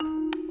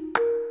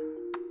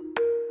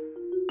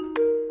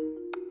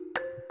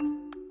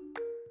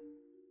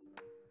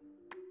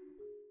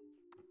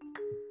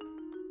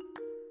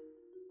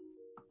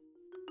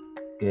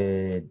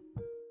Good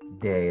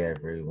day,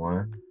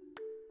 everyone.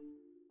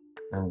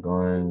 I'm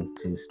going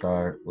to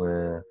start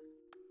with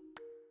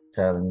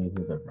telling you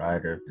who the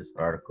writer of this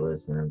article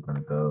is, and I'm going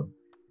to go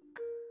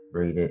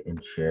read it and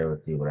share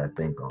with you what I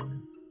think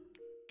on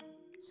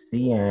it.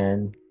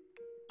 C.N.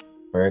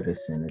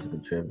 Ferguson is a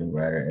contributing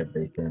writer,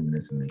 everyday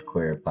feminist, and a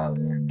queer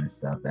polyamorous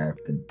South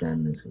African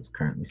feminist who's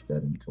currently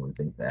studying towards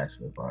a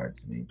Bachelor of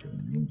Arts major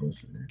in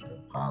English and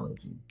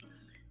anthropology.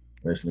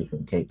 Originally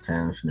from Cape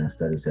Town, she now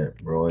studies at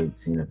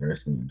Rhodes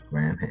University in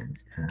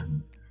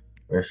Grahamstown,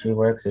 where she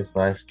works as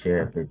vice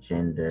chair for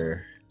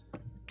gender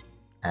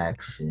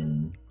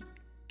action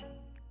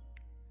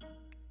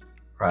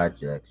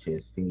projects. She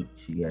has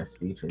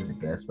featured as a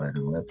guest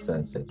writer on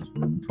websites such as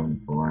Women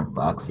 24 and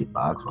Foxy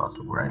Fox, while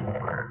also writing for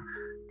her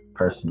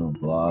personal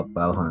blog.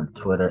 Follow her on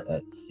Twitter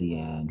at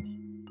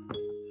CN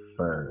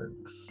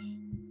Fergs.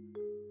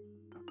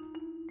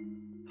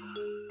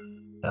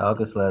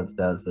 August 11th,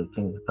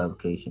 2015 is the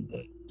publication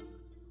date.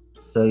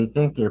 So you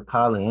think you're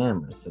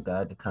polyamorous, a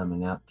guide to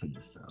coming out to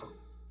yourself.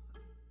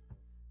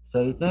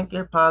 So you think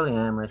you're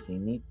polyamorous and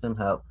you need some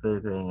help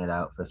figuring it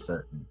out for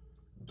certain.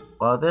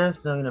 While there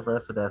is no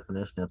universal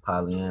definition of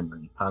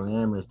polyamory,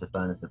 polyamory is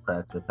defined as the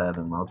practice of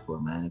having multiple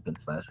romantic and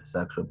slash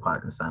sexual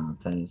partners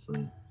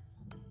simultaneously,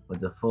 with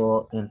the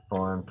full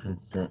informed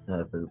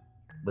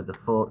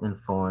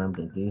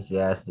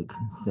enthusiastic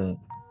consent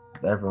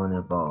of everyone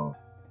involved.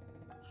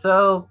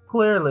 So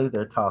clearly,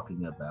 they're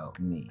talking about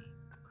me.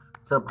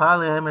 So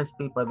polyamorous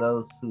people are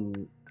those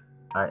who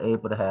are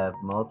able to have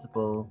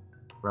multiple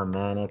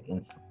romantic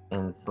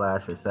and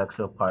slash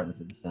sexual partners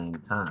at the same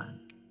time.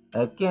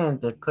 Again,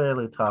 they're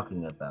clearly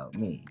talking about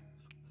me.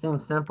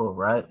 Seems simple,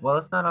 right? Well,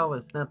 it's not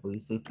always simple. You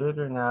see,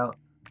 figuring out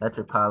that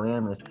you're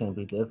polyamorous can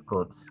be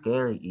difficult,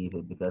 scary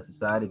even, because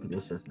society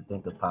conditions us to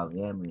think of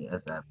polyamory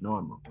as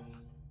abnormal.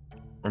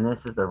 And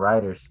this is the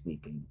writer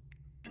speaking.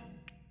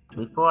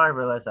 Before I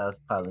realized I was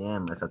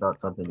polyamorous, I thought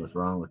something was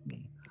wrong with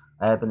me.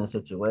 I have been in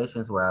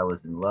situations where I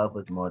was in love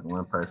with more than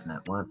one person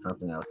at once,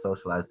 something I was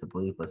socialized to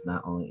believe was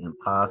not only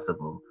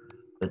impossible,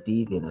 but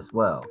deviant as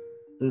well.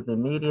 Through the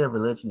media,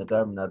 religion, the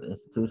government, and other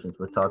institutions,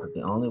 we're taught that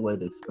the only way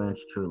to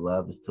experience true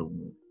love is to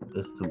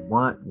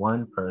want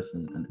one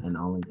person and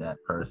only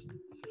that person.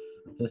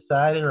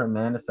 Society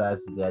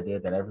romanticizes the idea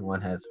that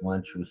everyone has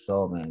one true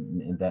soulmate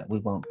and that we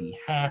won't be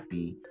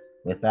happy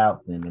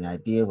without them, an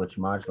idea which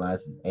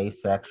marginalizes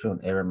asexual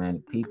and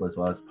aromantic people as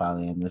well as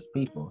polyamorous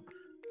people.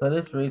 For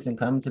this reason,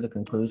 coming to the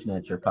conclusion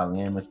that you're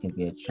polyamorous can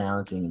be a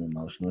challenging and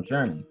emotional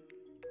journey.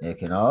 It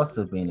can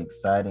also be an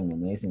exciting,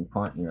 amazing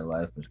point in your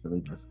life, which could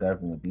lead to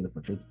discovering a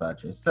beautiful truth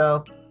about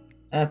yourself.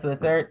 And for the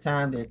third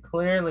time, they're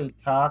clearly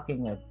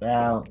talking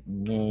about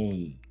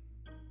me.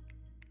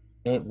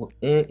 It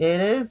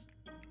is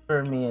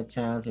for me a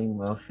challenging,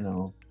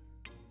 emotional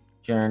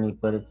journey,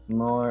 but it's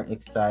more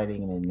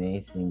exciting and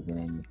amazing than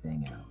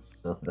anything else.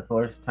 So for the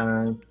first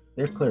time,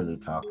 they're clearly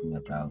talking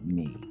about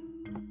me.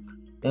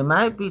 It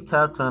might be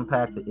tough to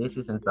unpack the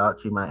issues and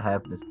thoughts you might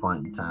have at this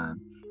point in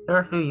time. Here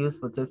are a few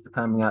useful tips to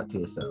coming out to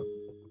yourself.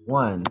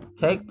 One,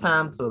 take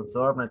time to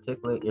absorb and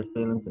articulate your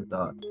feelings and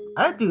thoughts.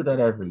 I do that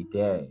every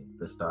day,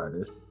 for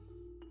starters.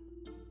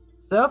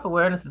 Self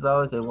awareness is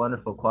always a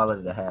wonderful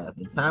quality to have.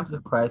 In times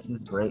of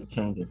crisis, great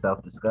change, and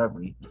self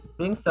discovery,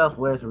 being self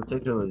aware is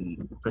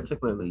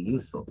particularly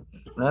useful.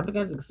 When I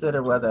began to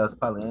consider whether I was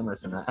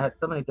polyamorous or not, I had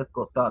so many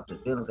difficult thoughts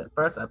and feelings. At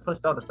first, I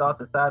pushed all the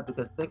thoughts aside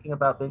because thinking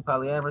about being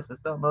polyamorous was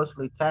so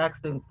emotionally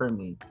taxing for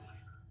me.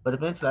 But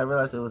eventually, I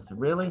realized it was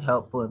really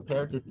helpful,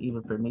 imperative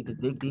even for me to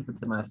dig deep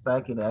into my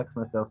psyche and ask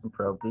myself some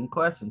probing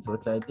questions,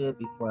 which I did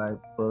before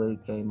I fully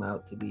came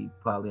out to be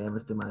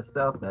polyamorous to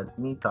myself. That's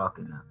me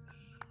talking now.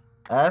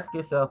 Ask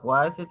yourself,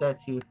 why is it that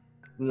you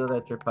feel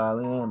that you're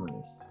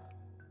polyamorous?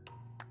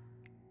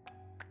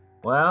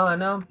 Well, I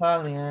know I'm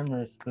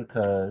polyamorous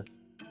because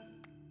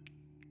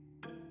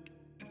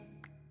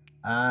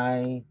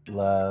I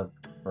love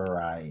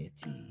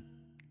variety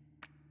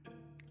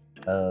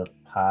of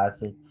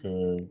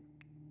positive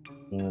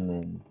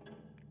human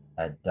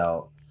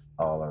adults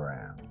all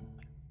around.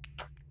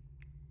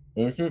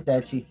 Is it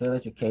that you feel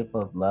that you're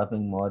capable of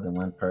loving more than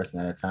one person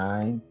at a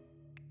time?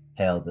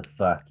 Hell the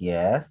fuck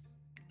yes.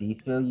 Do you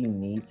feel you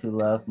need to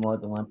love more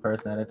than one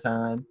person at a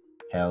time?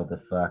 Hell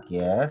the fuck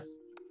yes.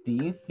 Do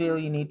you feel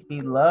you need to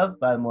be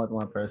loved by more than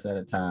one person at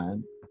a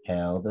time?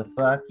 Hell the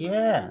fuck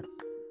yes.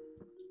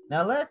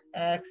 Now let's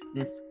ask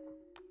this.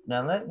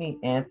 Now let me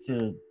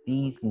answer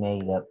these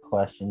made up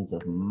questions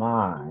of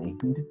mine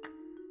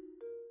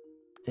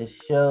to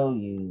show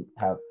you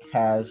how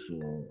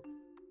casual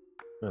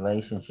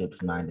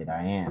relationships minded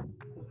I am.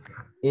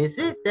 Is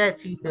it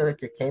that you feel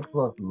that you're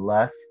capable of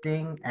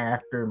lusting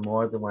after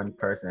more than one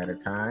person at a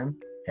time?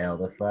 Hell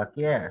the fuck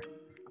yes.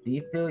 Do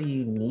you feel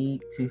you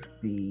need to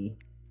be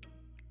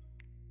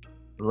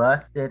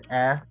lusted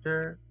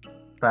after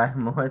by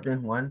more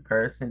than one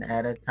person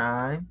at a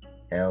time?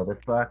 Hell the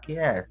fuck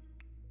yes.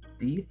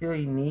 Do you feel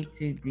you need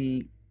to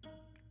be.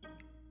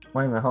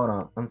 Wait a minute, hold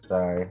on. I'm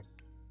sorry.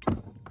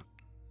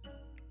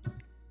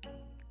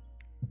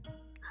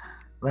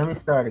 Let me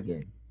start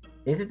again.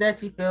 Is it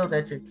that you feel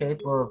that you're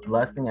capable of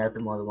lusting after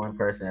more than one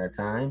person at a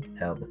time?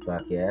 Hell the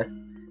fuck yes.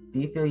 Do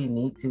you feel you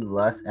need to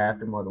lust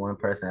after more than one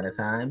person at a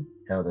time?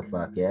 Hell the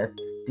fuck yes.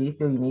 Do you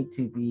feel you need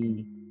to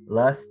be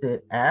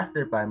lusted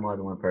after by more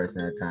than one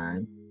person at a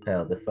time?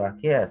 Hell the fuck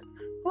yes.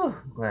 Whew,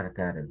 I'm glad I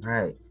got it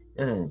right.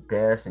 It'd be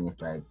embarrassing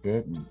if I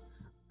didn't.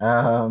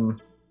 Um,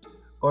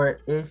 or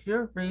is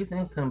your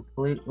reason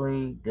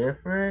completely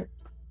different?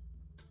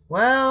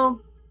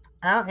 Well,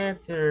 I'll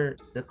answer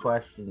the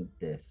question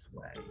this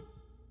way.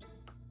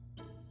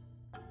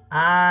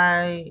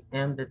 I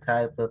am the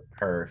type of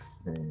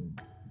person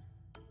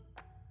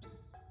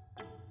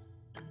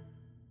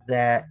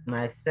that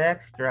my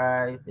sex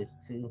drive is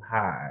too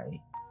high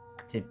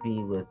to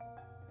be with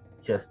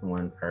just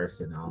one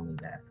person, only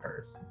that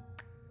person.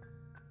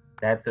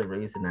 That's a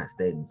reason I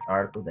stated in this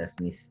article. That's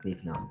me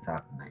speaking on the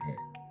top of my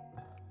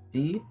head. Do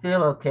you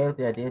feel okay with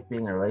the idea of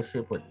being in a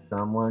relationship with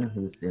someone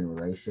who's in a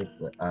relationship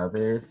with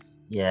others?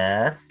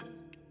 Yes.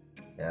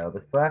 Hell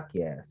the fuck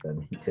yes, I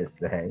mean to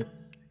say.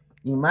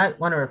 You might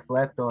want to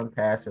reflect on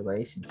past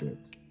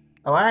relationships.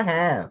 Oh, I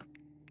have.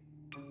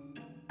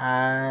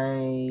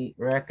 I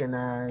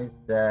recognize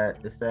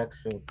that the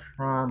sexual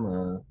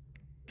trauma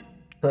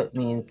put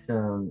me in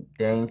some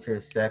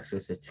dangerous sexual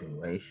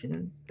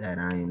situations that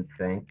I am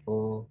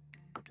thankful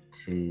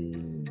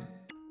to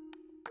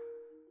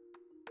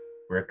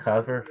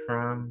recover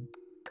from.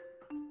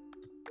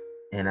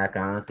 And I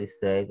can honestly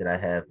say that I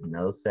have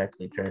no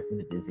sexually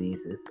transmitted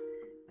diseases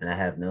and I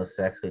have no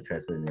sexually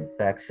transmitted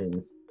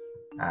infections.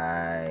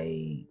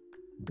 I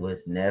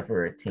was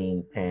never a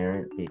teen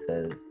parent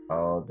because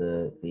all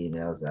the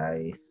females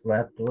I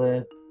slept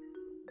with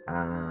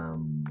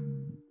um,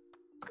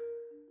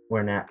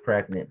 were not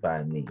pregnant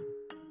by me.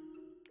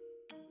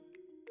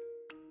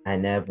 I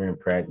never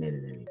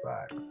impregnated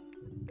anybody.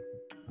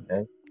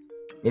 Okay.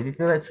 If you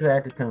feel that you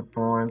had to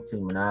conform to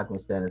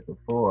monogamous standards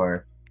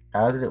before,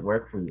 how did it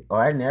work for you? Oh,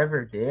 I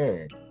never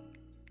did.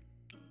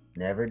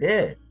 Never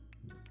did.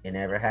 It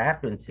never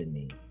happened to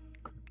me.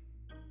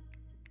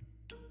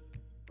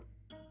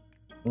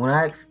 When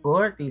I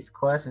explored these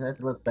questions, I had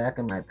to look back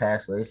at my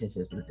past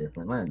relationships with a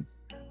different lens.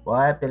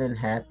 While I've been in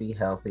happy,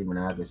 healthy,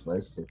 monogamous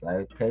relationships, I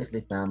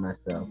occasionally found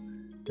myself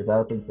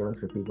developing feelings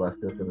for people I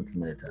still feel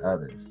committed to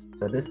others.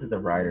 So this is the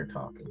writer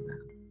talking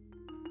now.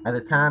 At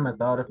the time, I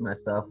thought of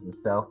myself as a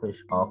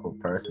selfish, awful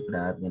person, but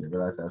now I began to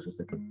realize I was just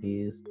a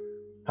confused,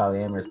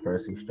 polyamorous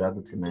person who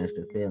struggled to manage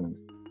their feelings.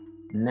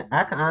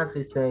 I can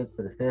honestly say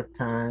for the fifth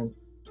time,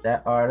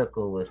 that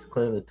article was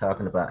clearly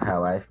talking about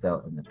how I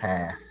felt in the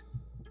past.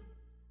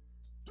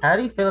 How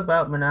do you feel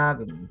about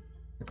monogamy?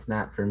 It's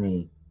not for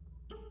me.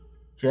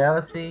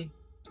 Jealousy?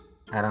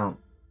 I don't,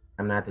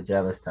 I'm not the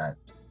jealous type.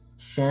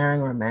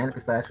 Sharing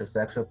romantic slash or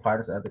sexual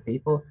partners with other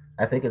people?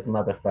 I think it's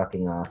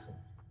motherfucking awesome.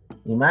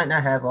 You might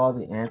not have all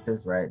the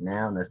answers right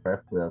now, and that's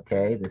perfectly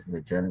okay. This is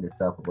a journey to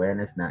self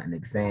awareness, not an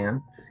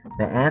exam.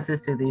 The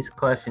answers to these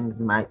questions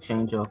might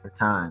change over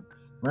time.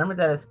 Remember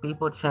that as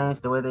people change,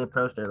 the way they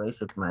approach their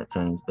relationships might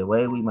change. The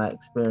way we might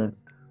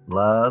experience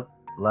love,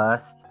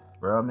 lust,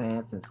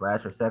 romance, and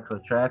slash or sexual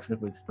attraction,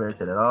 if we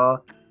experience it at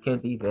all, can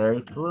be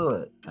very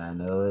fluid. I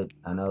know it.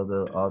 I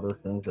know all those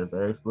things are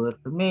very fluid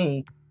for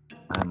me.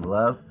 I'm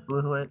love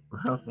fluid,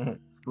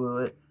 romance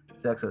fluid,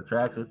 sexual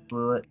attraction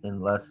fluid,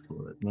 and lust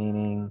fluid,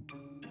 meaning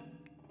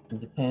it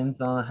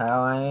depends on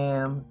how I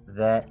am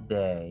that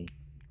day,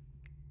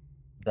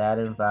 that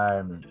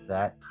environment,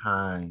 that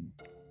time,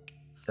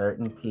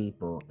 certain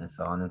people, and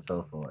so on and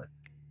so forth.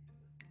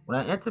 When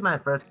I entered my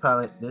first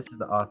this is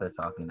the author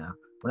talking now.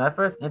 When I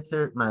first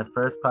entered my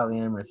first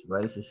polyamorous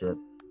relationship,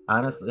 I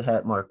honestly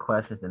had more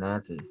questions than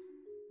answers.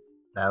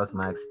 That was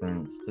my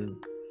experience too.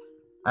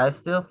 I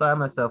still find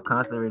myself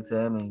constantly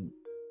examining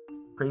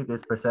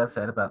previous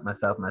perception about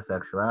myself, my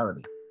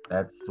sexuality.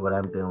 That's what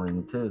I'm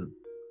doing too,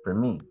 for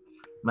me.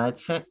 My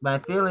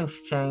feelings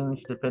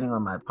change depending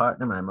on my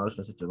partner, my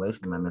emotional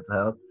situation, my mental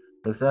health.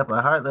 For example,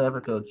 I hardly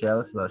ever feel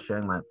jealous about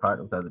sharing my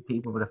partner with other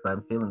people, but if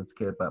I'm feeling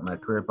insecure about my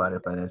career, body, or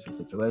financial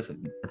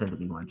situation, I tend to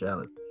be more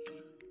jealous.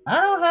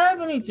 I don't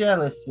have any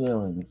jealous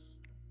feelings.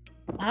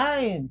 I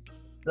am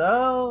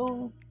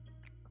so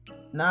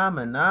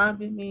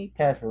non-monogamy,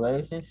 past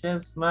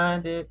relationships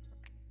minded.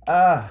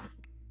 Ah,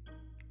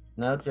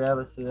 no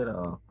jealousy at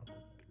all.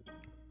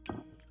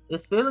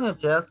 This feeling of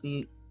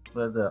jealousy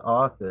for the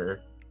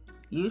author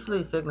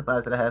usually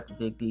signifies that I have to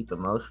dig deep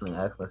emotionally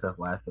and ask myself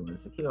why I feel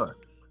insecure.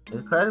 It's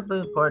incredibly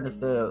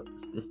important to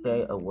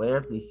stay aware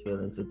of these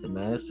feelings and to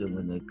manage them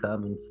when they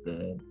come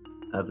instead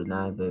of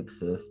denying they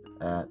exist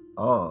at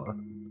all.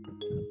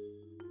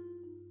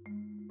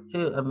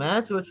 To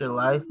imagine what your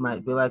life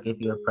might be like if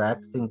you're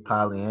practicing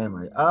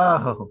polyamory.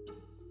 Oh,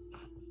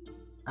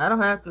 I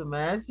don't have to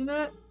imagine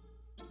it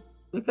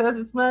because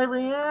it's my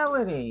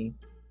reality.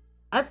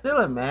 I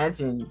still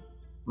imagine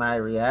my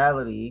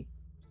reality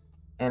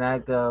and I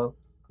go,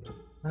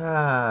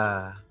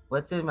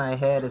 what's in my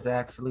head is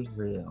actually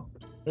real.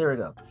 Here we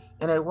go.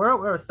 In a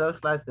world where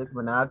socialized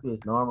monogamy is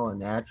normal and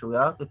natural, we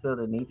often feel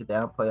the need to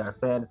downplay our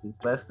fantasies,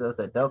 especially those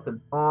that don't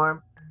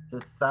conform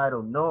to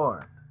societal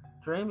norms.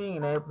 Dreaming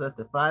enables us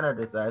to find our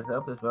desires,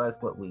 helps us realize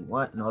what we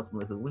want, and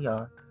ultimately who we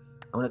are.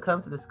 And when it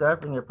comes to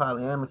discovering your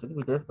polyamorous, it can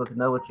be difficult to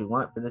know what you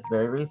want for this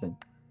very reason.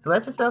 So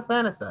let yourself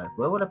fantasize.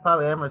 What would a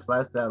polyamorous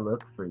lifestyle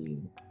look for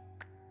you?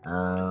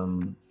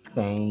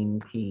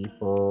 Sane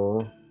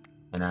people,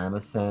 and I'm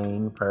a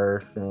sane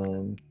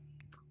person.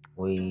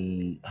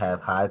 We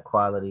have high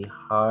quality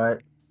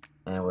hearts,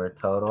 and we're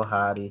total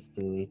hotties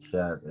to each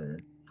other.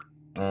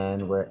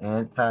 And we're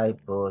anti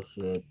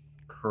bullshit,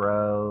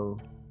 pro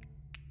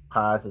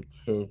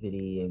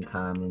positivity, and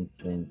common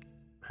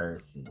sense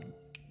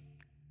persons.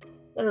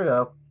 There we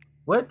go.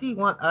 What do you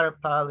want out of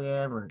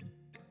polyamory?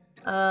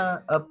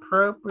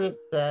 Appropriate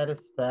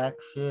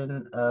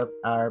satisfaction of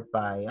our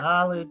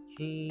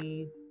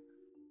biologies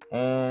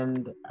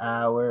and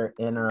our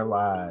inner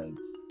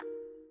lives.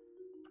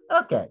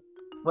 Okay.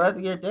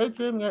 Whether you're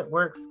daydreaming at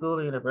work, school,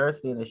 or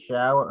university, in the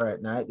shower, or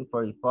at night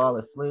before you fall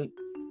asleep,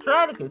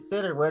 try to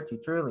consider what you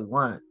truly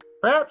want.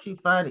 Perhaps you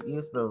find it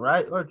useful to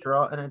write or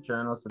draw in a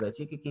journal so that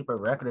you can keep a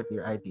record of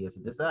your ideas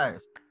and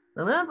desires.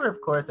 Remember, of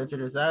course, that your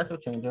desires will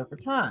change over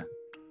time.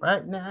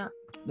 Right now,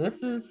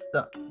 this is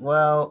I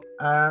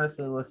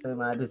honestly will say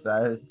my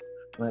desires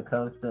when it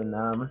comes to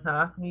non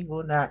monogamy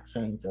will not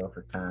change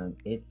over time.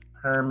 It's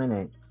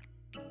permanent.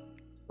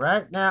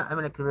 Right now, I'm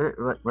in a committed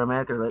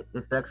romantic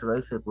sexual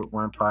relationship with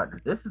one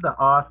partner. This is the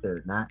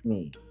author, not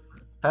me.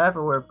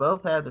 However, we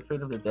both have the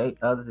freedom to date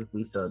others if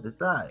we so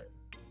desire.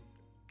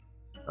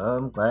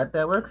 I'm glad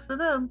that works for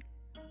them.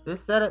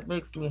 This setup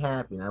makes me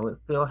happy, and I would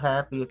feel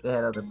happy if they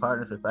had other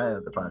partners or if I had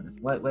other partners.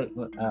 Wait.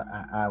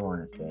 I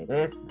want to say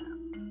this.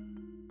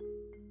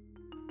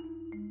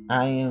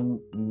 I'm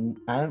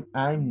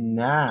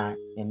not,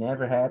 and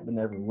never have been,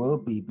 never will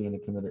be, being a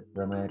committed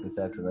romantic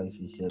sexual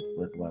relationship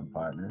with one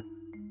partner.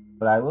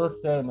 But I will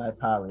say my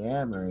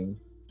polyamory,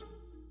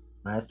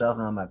 myself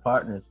and all my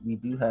partners, we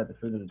do have the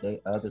freedom to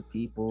date other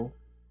people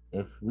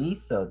if we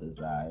so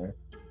desire.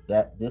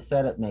 That this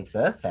setup makes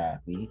us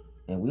happy,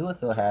 and we would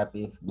feel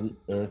happy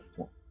if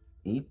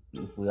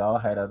we all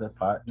had other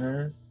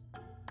partners,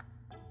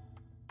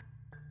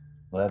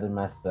 whether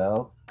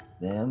myself,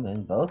 them,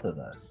 and both of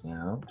us.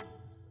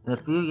 In a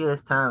few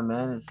years' time,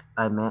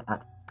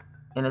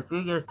 in a few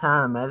years'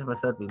 time, I imagine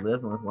myself to be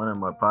living with one or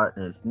more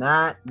partners.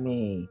 Not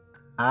me.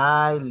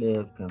 I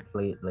live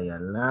completely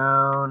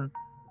alone.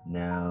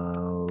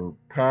 No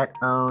pet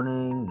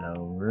owning, no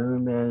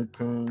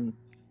roommating.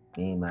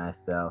 Me,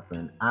 myself,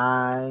 and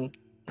I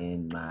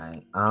in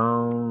my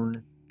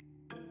own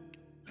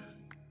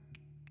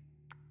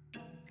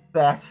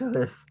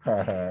bachelor's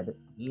pad.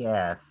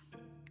 Yes.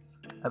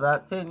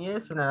 About 10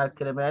 years from now, I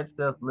could imagine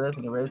myself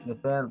living and raising a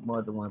family with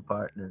more than one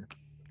partner.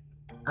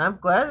 I'm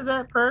glad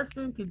that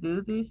person can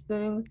do these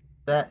things.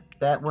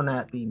 That will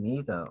not be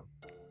me though.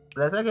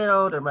 But as I get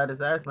older, my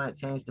desires might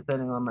change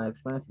depending on my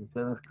experiences,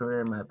 feelings,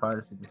 career, and my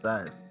partner's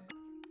desires.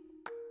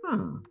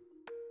 Hmm.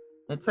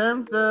 In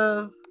terms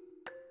of,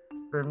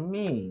 for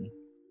me,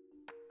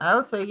 I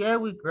would say, yeah,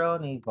 we grow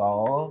and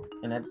evolve.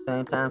 And at the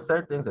same time,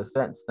 certain things are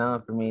set in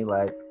stone for me,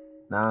 like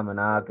non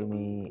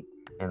monogamy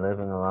and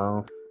living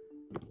alone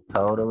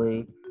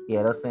totally.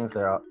 Yeah, those things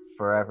are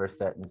forever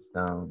set in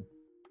stone.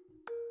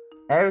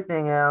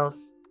 Everything else,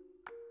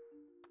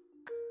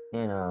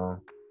 you know,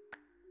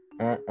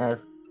 and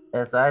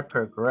as I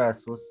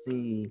progress, we'll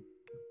see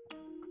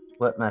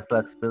what my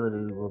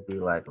flexibility will be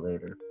like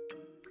later.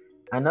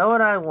 I know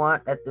what I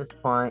want at this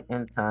point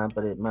in time,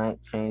 but it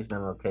might change, and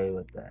I'm okay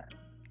with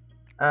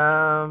that.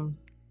 Um,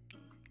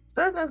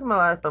 Certain things in my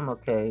life I'm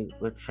okay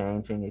with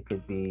changing. It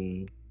could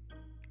be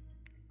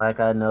like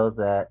I know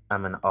that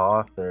I'm an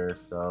author,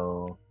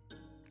 so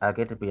I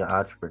get to be an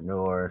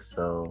entrepreneur,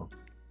 so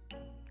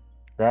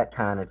that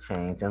kind of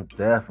change, I'm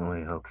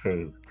definitely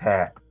okay with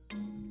that.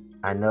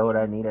 I know what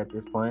I need at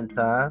this point in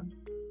time,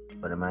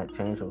 but it might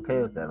change. I'm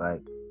okay with that.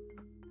 Like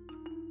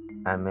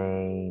I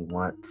may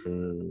want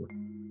to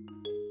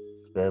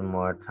spend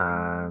more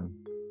time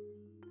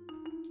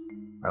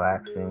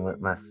relaxing with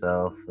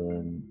myself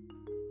in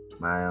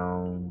my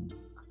own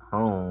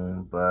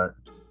home, but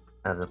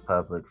as a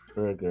public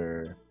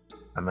figure,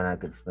 I mean, I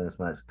could spend as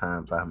much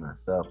time by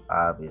myself,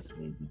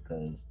 obviously,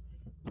 because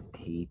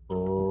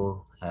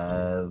people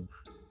have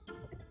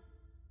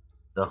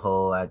the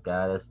whole I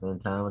gotta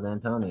spend time with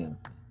Antonio thing,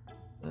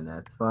 and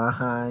that's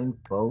fine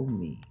for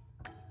me.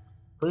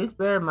 Please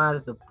bear in mind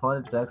that the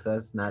point of sex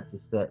is not to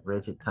set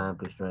rigid time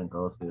constraint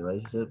goals for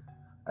relationships.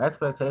 Our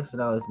expectations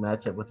always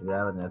match up with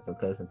reality, and that's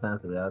okay.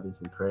 Sometimes the realities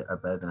we create are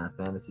better than our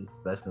fantasies,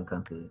 especially when it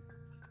comes to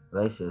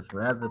relationships.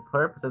 Rather, the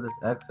purpose of this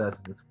exercise is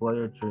to explore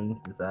your dreams,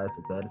 desires,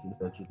 and fantasies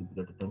so that you can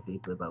begin to think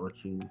deeply about what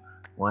you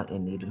want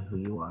and need and who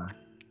you are.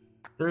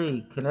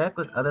 3. Connect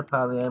with other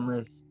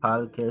polyamorous,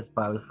 polycares,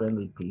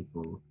 polyfriendly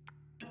people.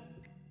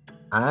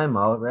 I'm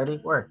already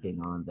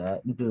working on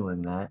that and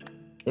doing that.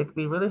 It can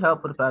be really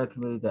helpful to find a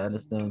community that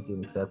understands you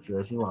and accepts you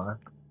as you are.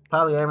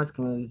 Polyamorous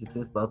communities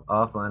exist both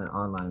offline and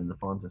online in the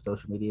forms of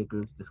social media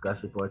groups,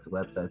 discussion boards, and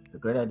websites. It's a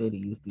great idea to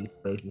use these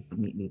spaces to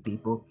meet new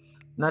people,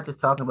 not just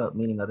talking about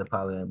meeting other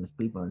polyamorous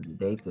people and to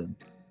date them.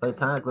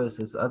 Platonic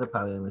relationships with other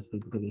polyamorous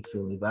people can be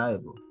extremely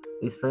valuable.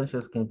 These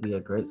friendships can be a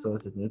great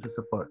source of mutual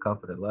support,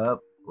 comfort, and love.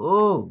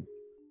 Ooh,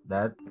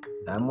 that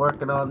I'm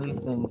working on these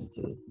things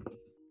too.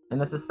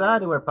 In a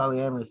society where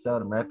polyamory is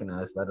seldom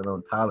recognized, let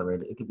alone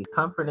tolerated, it can be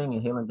comforting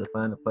and healing to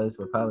find a place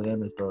where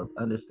polyamory is both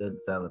understood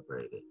and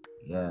celebrated.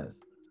 Yes.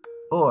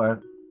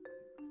 Or,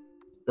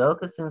 though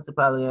consumes the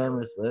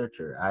polyamorous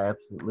literature, I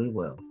absolutely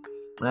will.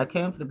 When I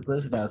came to the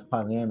conclusion that I was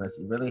polyamorous,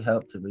 it really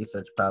helped to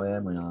research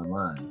polyamory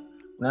online.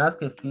 When I was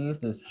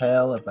confused as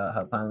hell about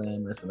how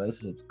polyamorous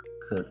relationships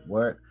could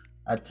work,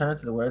 I turned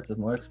to the words of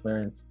more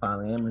experienced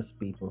polyamorous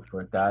people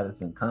for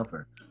guidance and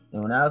comfort.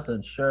 And when I was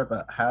unsure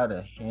about how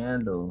to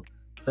handle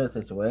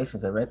certain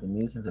situations, I read the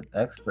musings of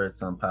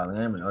experts on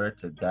polyamory in order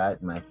to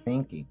guide my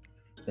thinking.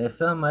 There's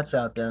so much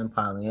out there in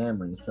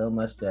polyamory, so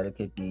much that it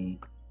could be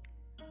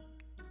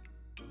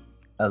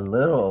a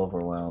little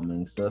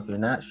overwhelming. So if you're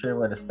not sure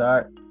where to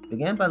start,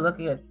 begin by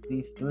looking at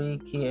these three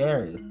key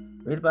areas.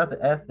 Read about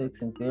the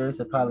ethics and theories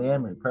of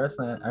polyamory.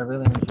 Personally, I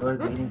really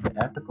enjoyed reading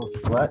The Ethical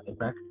Slut, a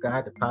practical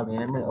guide to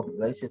polyamory, open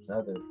relationships, and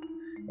other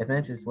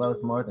adventures, as well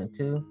as more than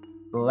two.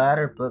 The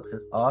latter book's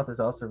authors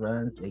also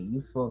runs a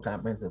useful and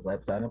comprehensive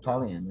website on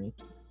polyamory.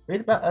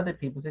 Read about other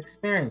people's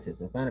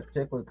experiences. I found it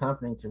particularly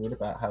comforting to read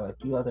about how a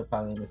few other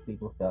polyamorous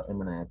people felt in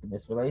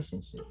monogamous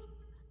relationships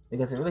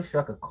because it really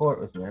struck a chord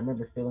with me. I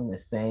remember feeling the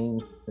same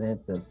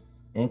sense of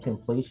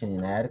incompletion and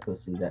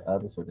inadequacy that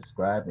others were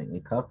describing.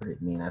 It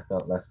comforted me and I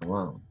felt less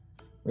alone.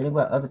 Reading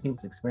about other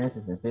people's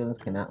experiences and feelings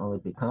can not only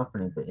be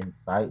comforting but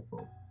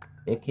insightful.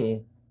 It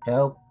can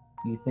help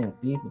you think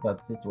deep about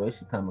the situation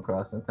you come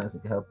across. Sometimes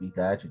it can help you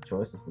guide your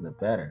choices for the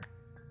better.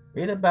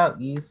 Read about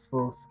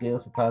useful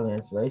skills for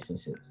polyamorous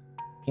relationships.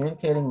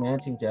 Communicating,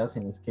 managing jealousy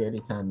and insecurity,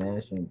 time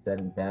management, and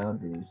setting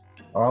boundaries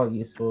are all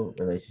useful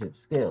relationship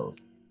skills.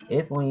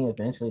 If when you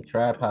eventually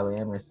try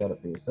polyamorous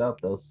setup for yourself,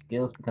 those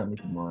skills become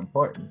even more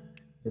important.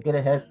 So get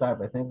a head start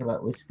by thinking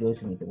about which skills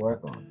you need to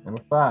work on.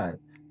 Number 5,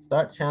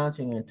 start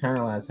challenging your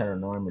internalized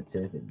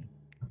heteronormativity.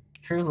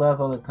 True love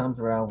only comes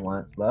around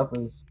once. Love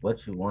is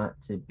what you want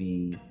to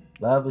be.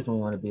 Love is when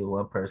you want to be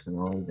one person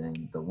only, then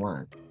the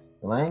one.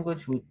 The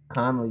language we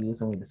commonly use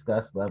when we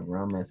discuss love and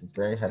romance is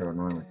very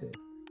heteronormative.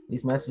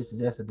 These messages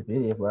suggest that the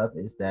beauty of love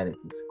is that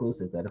it's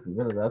exclusive, that if we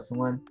really love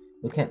someone,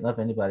 we can't love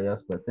anybody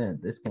else but them.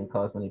 This can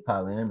cause many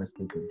polyamorous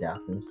people to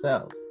doubt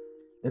themselves.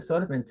 This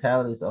sort of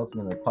mentality is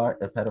ultimately a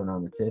part of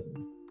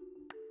heteronormativity.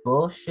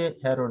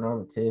 Bullshit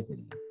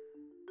heteronormativity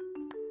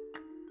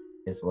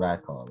is what I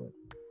call it.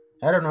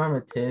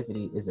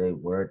 Heteronormativity is a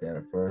word that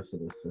refers to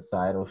the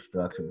societal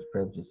structure which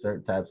privileges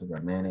certain types of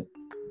romantic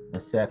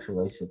and sexual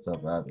relationships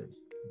over others.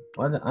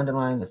 One of the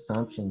underlying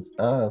assumptions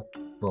of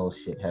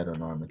bullshit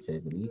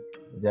heteronormativity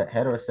is that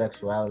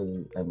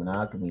heterosexuality and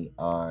monogamy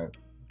are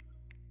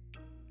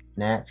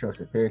natural,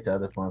 superior to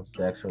other forms of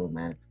sexual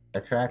romantic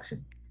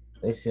attraction.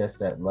 They suggest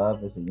that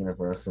love is a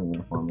universal,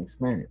 uniform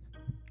experience.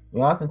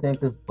 We often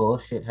think of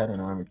bullshit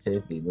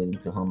heteronormativity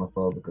leading to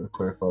homophobic or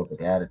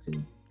queerphobic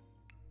attitudes,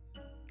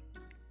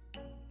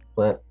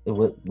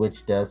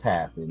 which does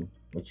happen,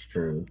 which is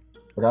true,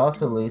 but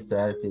also leads to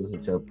attitudes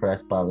which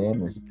oppress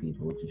polyamorous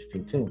people, which is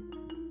true too.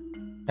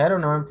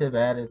 Heteronormative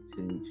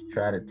attitudes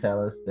try to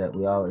tell us that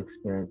we all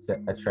experience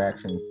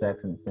attraction and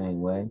sex in the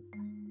same way,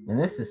 and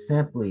this is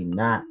simply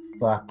not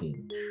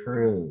fucking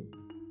true.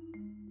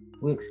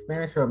 We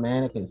experience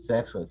romantic and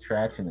sexual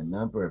attraction a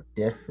number of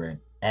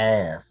different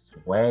ass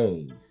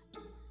ways.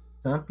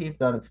 Some people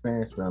don't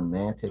experience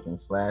romantic and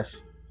slash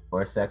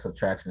or sexual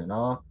attraction at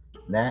all.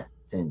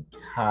 That's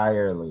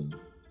entirely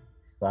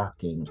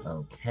fucking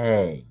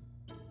okay.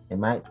 It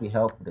might be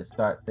helpful to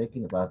start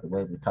thinking about the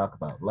way we talk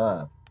about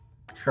love.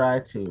 Try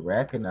to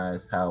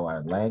recognize how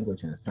our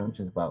language and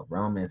assumptions about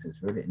romance is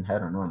rooted in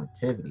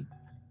heteronormativity.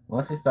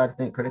 Once we start to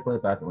think critically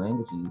about the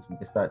language we use, we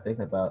can start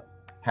thinking about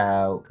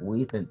how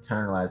we've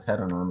internalized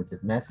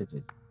heteronormative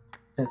messages.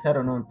 Since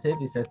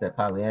heteronormativity says that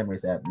polyamory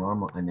is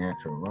abnormal,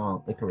 unnatural,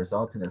 wrong, it can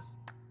result in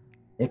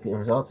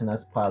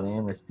us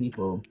polyamorous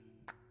people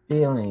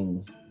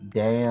feeling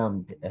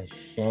damned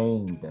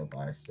ashamed of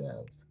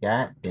ourselves.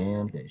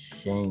 Goddamned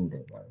ashamed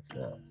of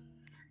ourselves.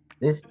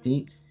 This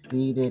deep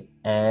seated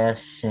ass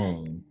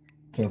shame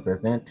can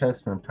prevent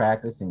us from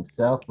practicing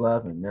self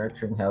love and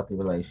nurturing healthy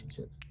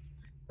relationships.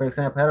 For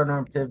example,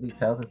 heteronormativity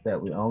tells us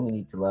that we only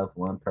need to love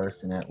one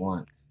person at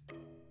once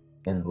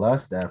and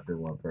lust after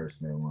one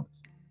person at once.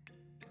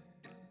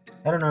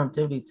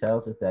 Heteronormativity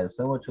tells us that if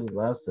someone truly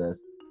loves us,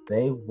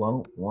 they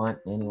won't want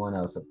anyone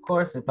else. Of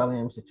course, in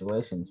polyamorous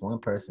situations, one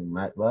person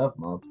might love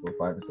multiple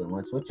partners at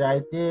once, which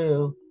I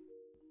do.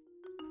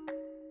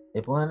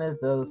 If one of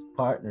those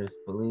partners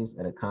believes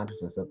at a conscious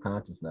or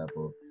subconscious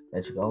level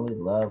that you can only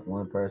love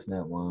one person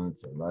at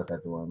once or lust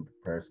after one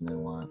person at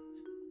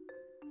once,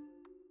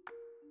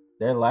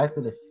 they're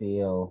likely to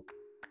feel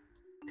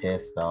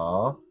pissed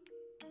off,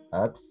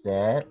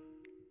 upset,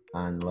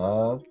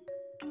 unloved,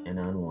 and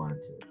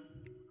unwanted.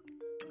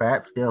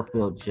 Perhaps they'll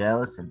feel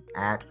jealous and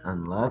act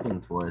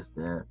unloving towards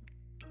their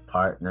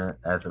partner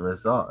as a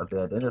result. If they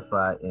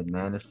identify and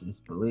manage this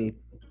belief,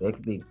 they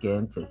can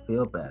begin to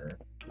feel better.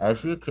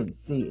 As you can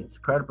see, it's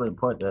incredibly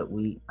important that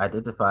we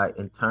identify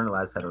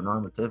internalized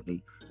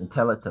heteronormativity and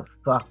tell it to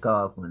fuck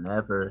off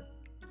whenever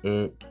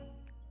it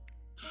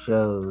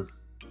shows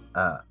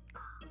up.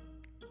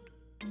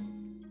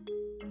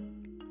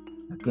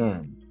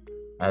 Again,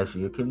 as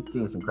you can see,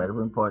 it's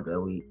incredibly important that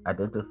we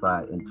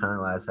identify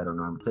internalized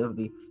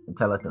heteronormativity and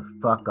tell it to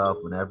fuck off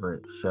whenever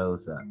it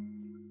shows up.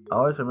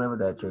 Always remember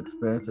that your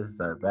experiences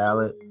are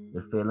valid,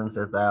 your feelings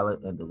are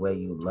valid, and the way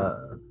you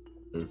love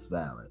is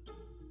valid.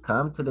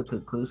 Come to the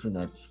conclusion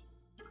that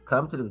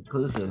come to the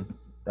conclusion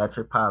that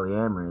you're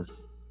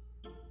polyamorous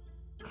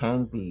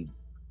can be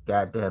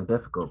goddamn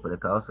difficult, but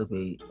it can also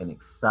be an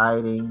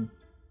exciting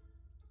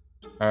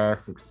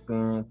ass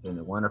experience and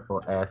a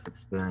wonderful ass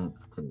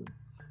experience too.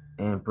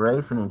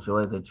 Embrace and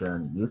enjoy the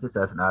journey. Use this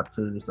as an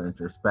opportunity for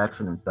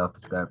introspection and self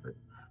discovery.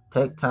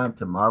 Take time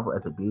to marvel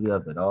at the beauty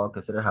of it all.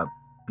 Consider how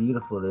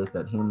beautiful it is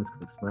that humans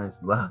can experience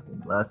love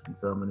and lust in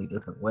so many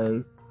different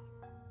ways.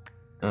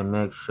 And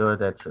make sure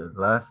that your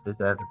lust is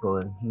ethical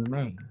and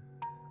humane.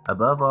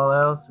 Above all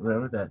else,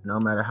 remember that no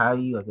matter how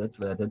you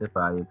eventually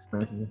identify, your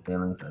experiences and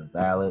feelings are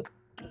valid,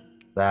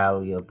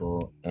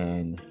 valuable,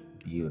 and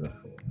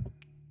beautiful.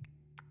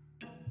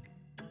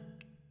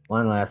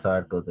 One last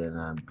article, then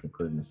I'm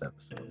concluding this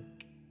episode.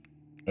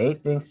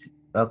 8 things.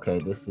 Okay,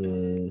 this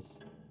is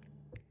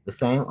the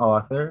same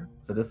author.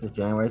 So this is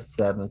January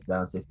 7th,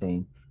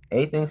 2016.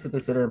 8 things to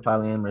consider in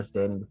polyamorous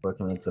dating before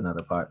committing to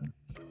another partner.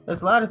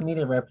 There's a lot of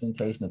media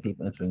representation of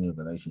people entering new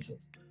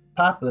relationships.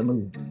 Popular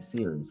movies,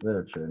 series,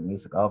 literature, and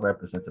music all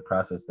represent the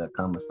process that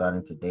comes with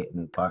starting to date a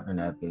new partner,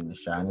 navigating the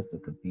shyness, the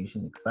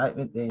confusion,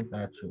 excitement, the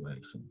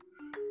infatuation,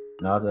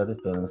 and all the other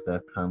feelings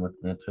that come with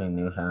entering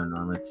new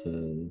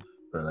heteronormative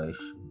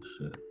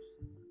relationships.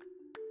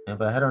 And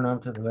by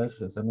heteronormative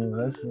relationships, I mean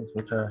relationships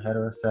which are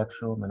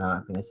heterosexual,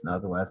 monogamous, and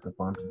otherwise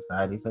conform to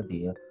society's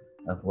idea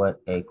of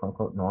what a quote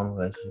unquote normal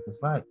relationship is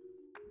like.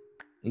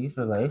 These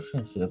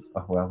relationships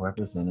are well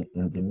represented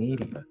in the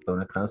media. But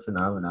when it comes to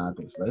non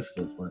monogamous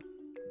relationships,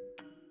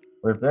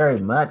 we're very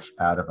much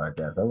out of our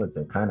depth. I would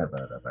say kind of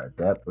out of our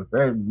depth. We're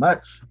very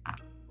much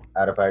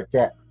out of our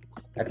depth.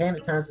 I came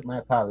to terms with my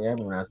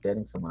polyamory when I was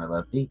dating someone I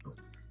loved deeply.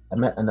 I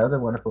met another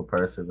wonderful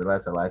person,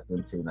 realized I liked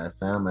them too, and I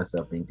found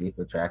myself being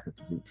deeply attracted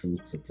to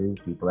two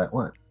people at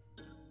once.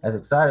 As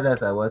excited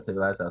as I was to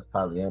realize I was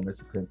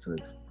polyamorous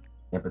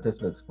and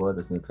potentially explore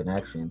this new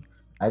connection,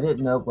 I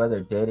didn't know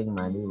whether dating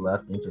my new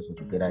love interest was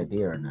a good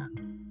idea or not.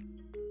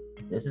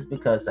 This is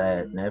because I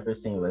had never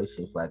seen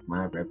relationships like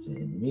mine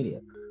represented in the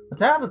media. On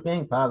top of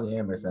being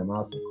polyamorous, I'm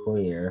also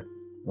queer.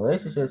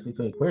 Relationships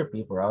between queer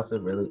people are also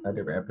really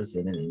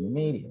underrepresented in the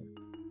media.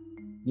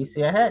 You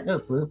see, I had no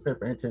blueprint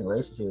for entering a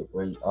relationship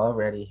where you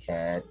already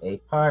had a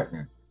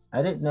partner.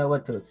 I didn't know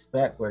what to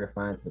expect, where to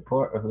find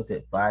support, or whose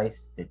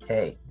advice to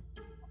take.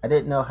 I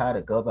didn't know how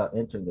to go about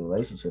entering the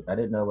relationship. I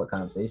didn't know what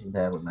conversations to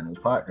have with my new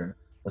partner,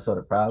 what sort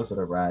of problems would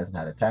arise, and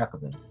how to tackle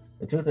them.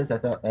 The truth is, I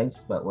felt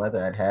anxious about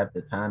whether I'd have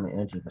the time and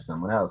energy for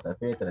someone else. I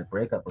feared that a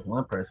breakup with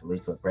one person would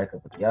lead to a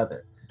breakup with the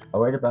other. I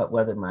worried about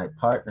whether my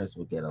partners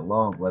would get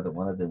along, whether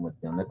one of them would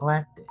feel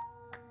neglected.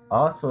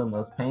 Also, and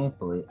most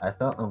painfully, I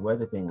felt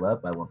unworthy of being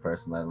loved by one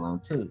person, let alone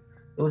two.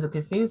 It was a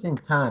confusing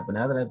time, but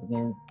now that I've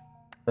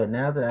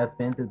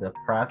been through the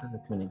process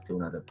of committing to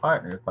another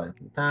partner quite a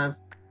few times,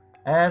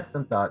 I have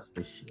some thoughts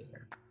to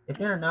share. If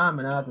you're in a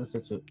non-monogamous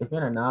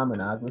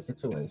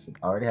situation,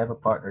 already have a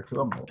partner or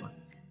two or more,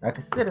 are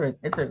considering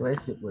entering a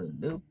relationship with a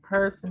new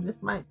person,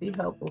 this might be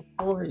helpful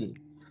for you.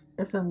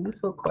 Here's some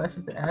useful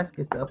questions to ask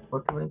yourself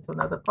before committing to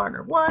another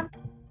partner. One,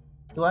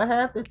 do I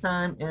have the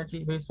time,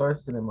 energy,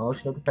 resources, and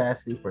emotional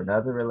capacity for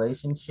another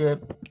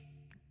relationship?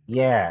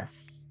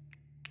 Yes.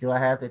 Do I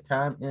have the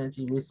time,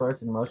 energy,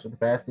 resources, and emotional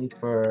capacity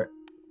for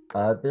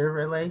other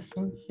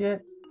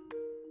relationships?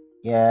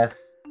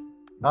 Yes.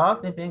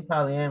 Often being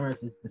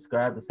polyamorous is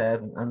described as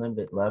having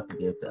unlimited love to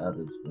give to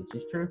others, which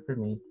is true for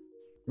me.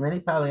 For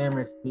many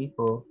polyamorous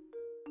people,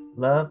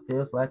 love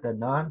feels like a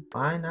non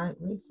finite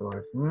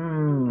resource.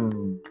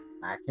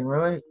 I can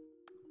relate.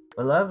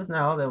 But love is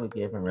not all that we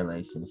give in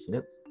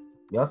relationships.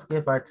 We also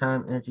give our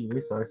time, energy,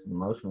 resources, and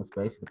emotional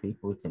space to the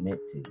people we commit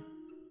to.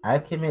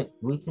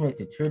 We commit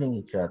to treating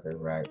each other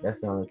right. That's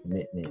the only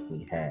commitment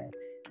we have.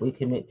 We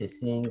commit to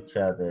seeing each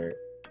other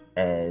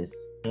as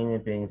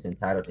human beings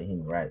entitled to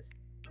human rights.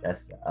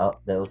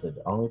 Those are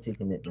the only two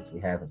commitments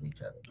we have with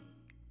each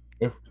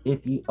other.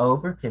 If you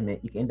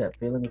overcommit, you can end up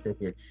feeling as if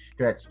you're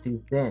stretched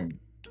too thin,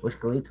 which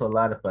can lead to a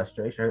lot of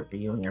frustration hurt for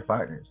you and your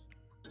partners.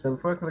 So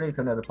before committing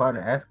to another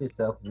partner, ask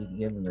yourself if you can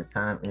give them the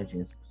time, energy,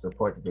 and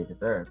support that they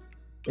deserve.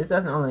 This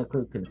doesn't only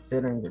include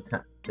considering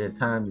the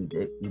time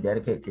you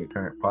dedicate to your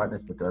current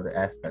partners, but to other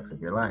aspects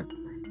of your life.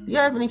 Do you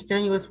have any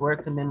strenuous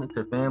work commitments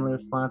or family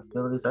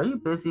responsibilities? Are you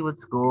busy with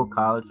school,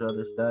 college, or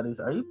other studies?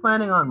 Are you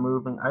planning on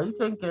moving? Are you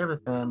taking care of a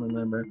family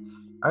member?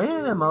 Are you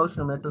in an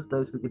emotional mental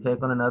space we could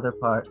take on another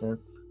partner?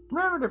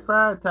 Remember to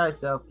prioritize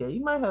self care.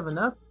 You might have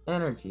enough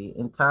energy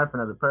and time for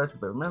another person,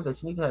 but remember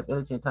that you need to have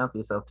energy and time for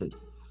yourself too.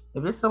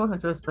 If you're someone who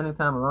enjoys spending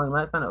time alone, you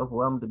might find it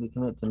overwhelming to be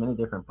committed to many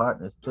different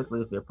partners,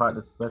 particularly if your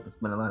partners expect to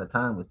spend a lot of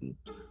time with you.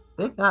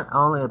 Think not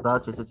only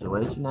about your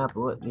situation now,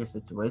 but what your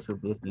situation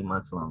will be a few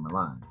months along the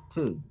line.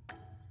 Two,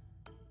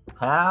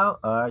 how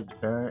are your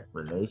current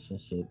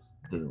relationships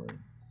doing?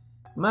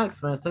 In my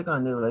experience, taking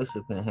on a new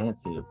relationship can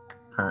enhance your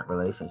current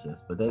relationships,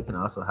 but they can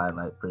also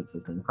highlight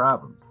pre-existing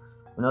problems.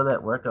 We know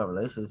that workout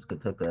relationships can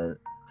take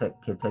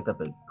up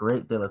a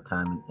great deal of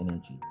time and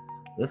energy.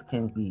 This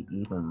can be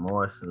even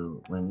more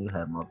so when you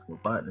have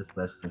multiple partners,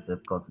 especially since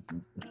difficulties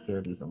and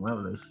insecurities in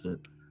one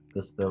relationship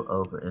can spill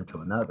over into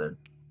another.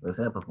 For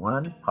example, if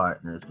one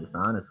partner is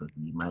dishonest with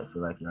you, you might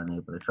feel like you're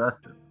unable to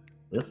trust them.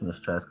 This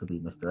mistrust could be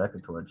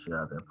misdirected towards your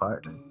other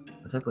partner,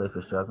 particularly if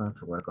you're struggling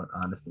to work on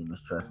honesty and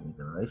mistrust in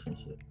the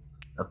relationship.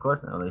 Of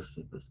course, no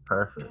relationship is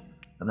perfect.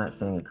 I'm not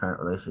saying a current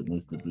relationship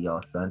needs to be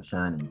all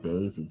sunshine and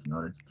daisies in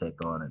order to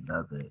take on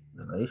another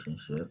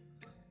relationship.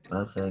 What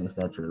I'm saying is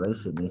that your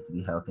relationship needs to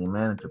be healthy and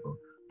manageable.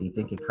 Do you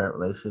think your current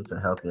relationships are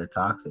healthy or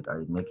toxic?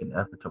 Are you making an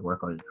effort to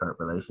work on your current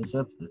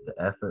relationships? Is the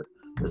effort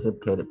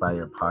reciprocated by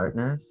your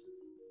partners?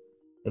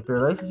 If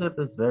your relationship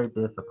is very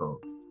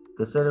difficult,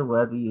 consider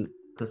whether you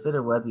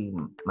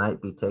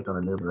might be taking on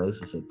a new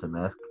relationship to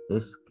mask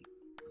this.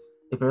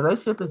 If your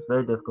relationship is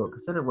very difficult,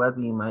 consider whether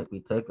you might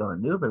be taking on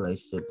a new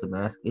relationship to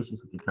mask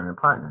issues with your current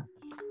partner.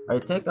 Are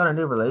you taking on a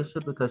new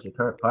relationship because your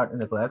current partner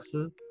neglects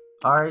you?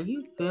 Are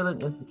you feeling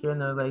insecure in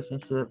the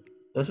relationship?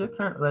 Does your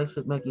current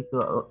relationship make you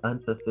feel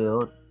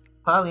unfulfilled?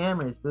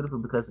 Polyamory is beautiful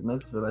because it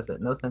makes us realize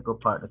that no single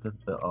partner can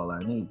fulfill all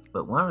our needs,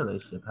 but one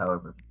relationship,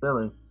 however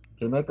fulfilling,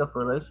 can make up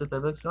for a relationship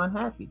that makes you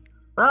unhappy.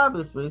 For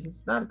obvious reasons,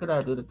 it's not a good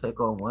idea to take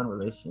on one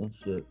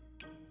relationship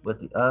with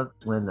the other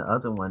when the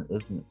other one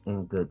isn't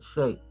in good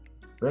shape.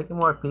 Breaking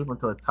more people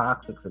into a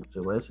toxic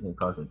situation can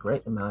cause a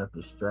great amount of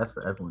distress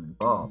for everyone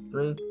involved.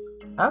 Three,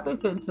 how they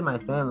fit into my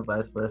family,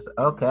 vice versa.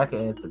 Okay, I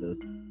can answer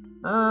this.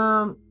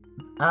 Um,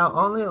 I'll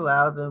only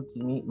allow them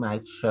to meet my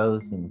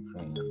chosen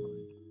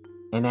family,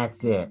 and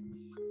that's it.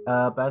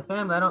 By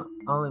family, I don't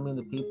only mean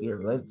the people you're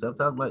related to. I'm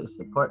talking about your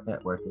support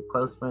network, your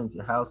close friends,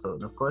 your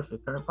household, and of course your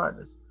current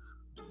partners.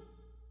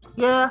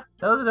 Yeah,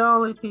 those are the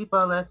only people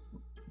I let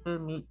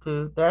them meet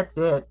too. That's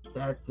it.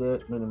 That's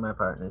it. Meaning my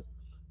partners.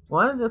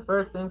 One of the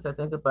first things I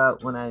think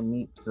about when I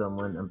meet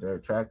someone I'm very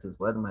attracted to is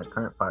whether my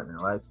current partner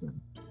likes them.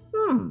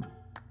 Hmm,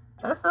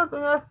 that's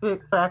something I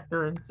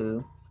factor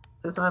into.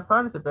 Since my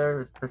partner's a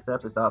very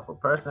perceptive, thoughtful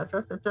person, I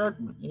trust their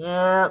judgment.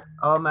 Yeah,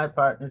 all my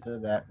partners are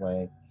that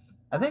way.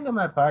 I think of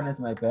my partners as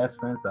my best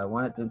friends, so I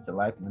wanted them to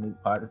like my new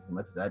partners as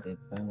much as I did,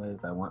 the same way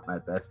as I want my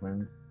best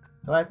friends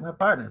to like my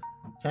partners.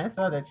 Chances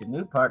are that your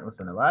new partner will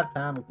spend a lot of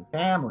time with your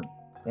family.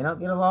 They don't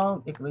get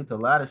along, it can lead to a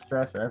lot of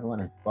stress for everyone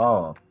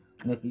involved.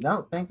 And if you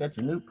don't think that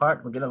your new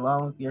partner will get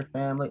along with your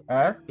family,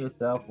 ask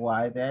yourself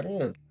why that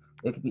is.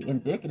 It could be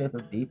indicative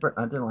of deeper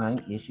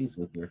underlying issues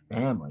with your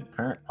family,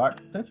 current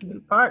partner, potential new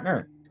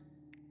partner.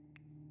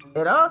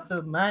 It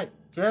also might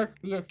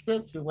just be a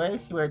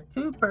situation where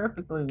two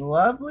perfectly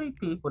lovely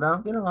people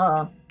don't get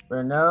along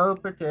for no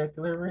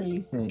particular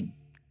reason.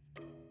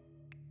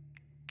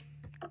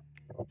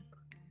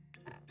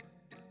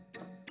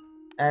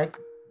 I,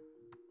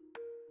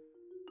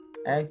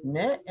 I've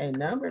met a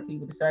number of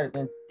people decided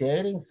against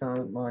dating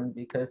someone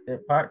because their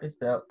partners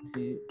felt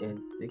too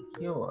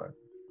insecure.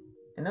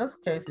 In those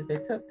cases, they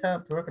took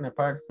time to work on their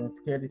partner's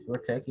insecurities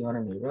before taking on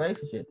a new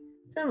relationship.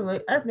 Similarly,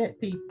 I've met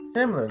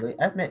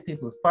people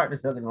whose partners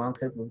don't get along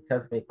simply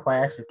because of a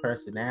clash of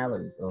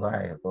personalities. Oh,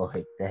 I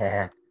avoid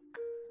that.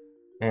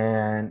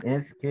 And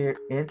insecure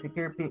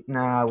people.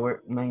 Nah,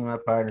 me and my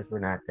partners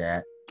were not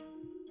that.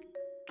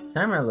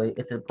 Similarly,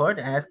 it's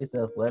important to ask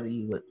yourself whether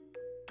you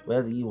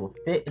will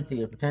fit into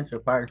your potential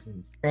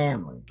partner's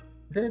family.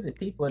 Consider the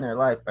people in their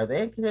life. Are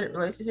they in committed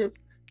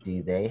relationships?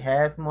 Do they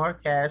have more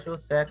casual,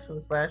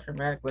 sexual /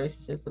 romantic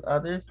relationships with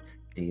others?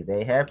 Do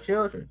they have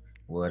children?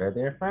 What are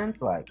their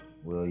friends like?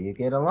 Will you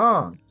get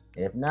along?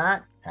 If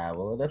not, how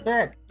will it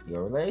affect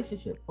your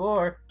relationship?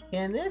 Or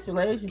can this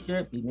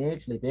relationship be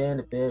mutually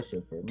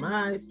beneficial for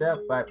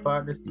myself, my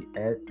partners? The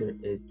answer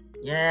is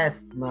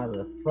yes,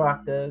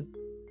 motherfuckers.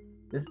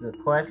 This is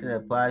a question that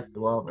applies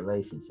to all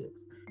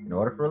relationships. In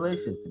order for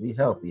relationships to be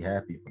healthy,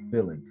 happy,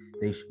 fulfilling,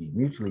 they should be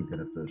mutually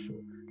beneficial.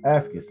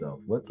 Ask yourself,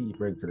 what can you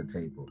bring to the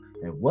table?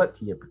 And what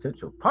can your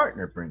potential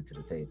partner bring to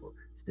the table?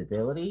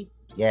 Stability?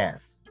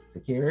 Yes.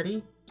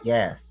 Security?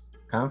 Yes.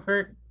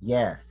 Comfort?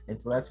 Yes.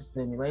 Intellectual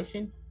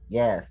stimulation?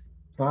 Yes.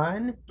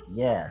 Fun?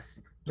 Yes.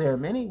 There are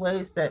many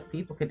ways that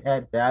people can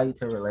add value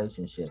to a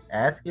relationship.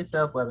 Ask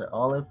yourself whether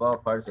all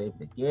involved parties are able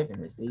to give and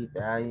receive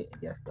value,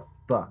 and yes, the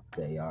fuck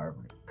they are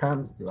when it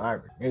comes to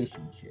our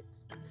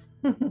relationships.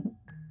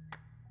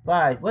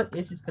 Five, what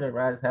issues could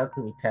arise? How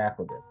could we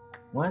tackle them?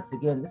 Once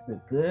again, this is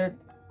a good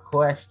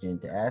question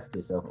to ask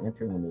yourself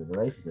entering a new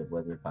relationship,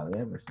 whether you're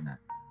polyamorous or not.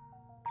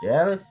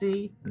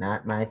 Jealousy,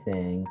 not my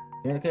thing.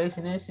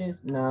 Communication issues,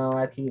 no,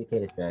 I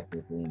communicate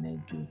effectively and they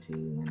do too,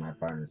 and my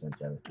partners are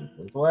jealous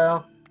people as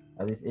well.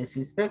 Are these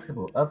issues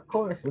fixable? Of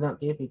course, we don't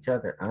give each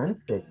other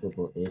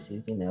unfixable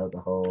issues, the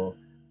whole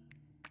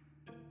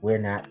we're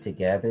not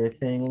together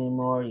thing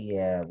anymore.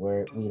 Yeah,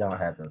 we don't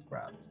have those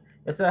problems.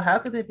 And so how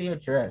could they be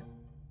addressed?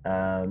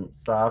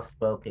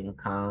 Soft-spoken,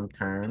 calm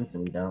terms,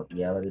 and we don't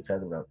yell at each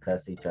other, we don't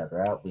cuss each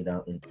other out, we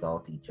don't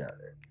insult each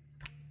other.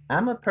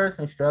 I'm a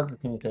person who struggles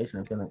with communication.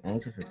 I'm feeling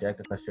anxious,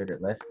 rejected,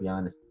 frustrated, let's be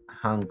honest,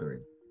 hungry.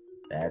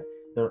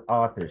 That's the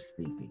author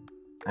speaking.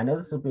 I know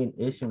this will be an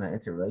issue in our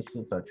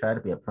interrelationship, so I try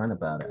to be upfront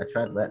about it. I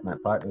try to let my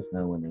partners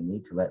know when they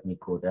need to let me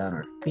cool down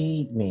or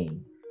feed me.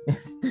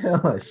 It's still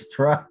a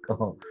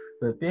struggle,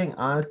 but being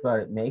honest about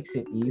it makes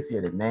it easier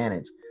to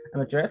manage.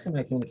 I'm addressing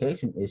my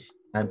communication issues,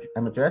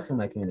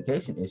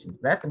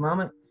 but at the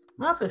moment,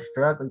 I'm also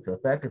struggling to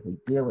effectively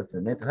deal with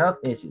some mental health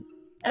issues.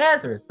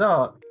 As a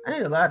result, I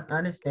need a lot of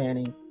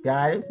understanding,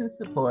 guidance, and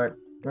support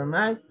from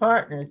my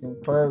partners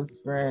and close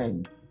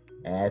friends.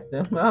 At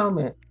the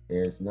moment,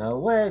 there's no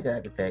way that I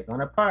could take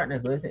on a partner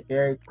who isn't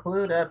very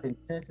clued up and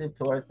sensitive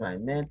towards my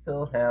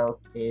mental health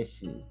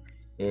issues.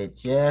 It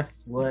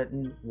just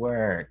wouldn't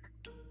work.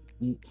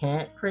 You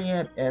can't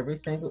preempt every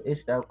single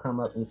issue that will come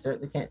up, and you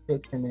certainly can't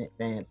fix them in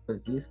advance, but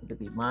it's useful to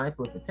be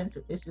mindful of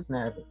potential issues and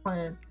have a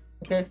plan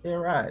in case they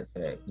arise.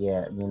 Hey,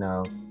 yeah,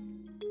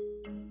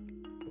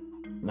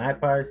 my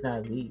partner's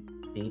not we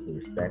deeply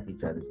respect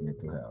each other's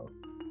mental health.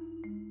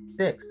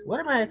 Six, what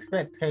are my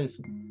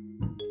expectations?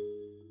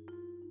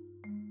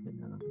 You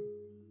know,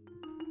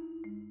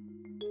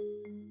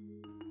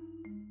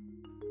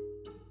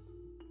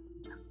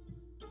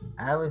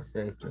 I would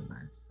say for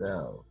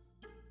myself,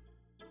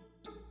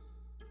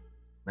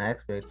 my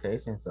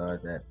expectations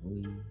are that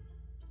we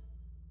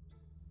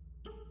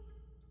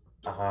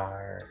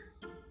are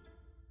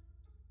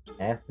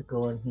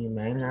ethical and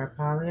humane in our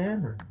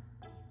polyamory.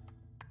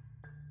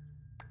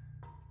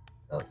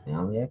 Those are the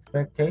only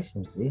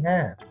expectations we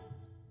have.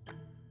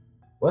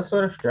 What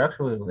sort of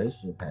structure will a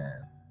relationship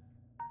have?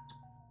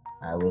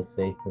 I would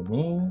say for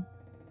me,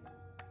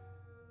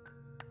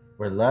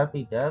 we're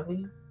lovey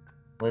dovey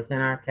within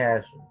our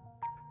casual.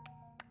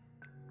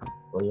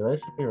 Will your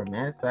relationship be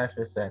romantic slash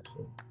or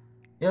sexual?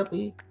 It'll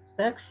be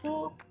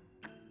sexual,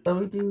 but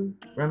we do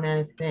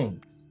romantic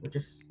things. We're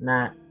just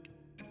not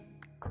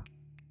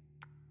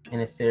in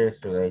a serious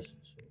relationship.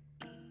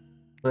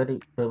 But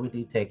we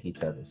do take each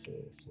other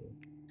seriously.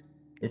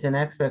 It's an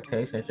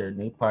expectation that your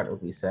new partner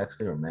will be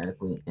sexually or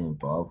romantically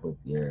involved with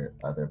your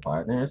other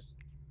partners.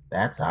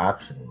 That's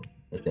optional.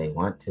 If they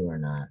want to or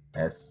not,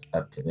 that's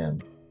up to them.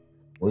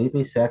 Will you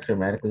be sexually or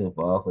romantically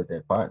involved with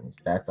their partners?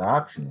 That's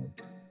optional.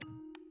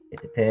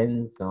 It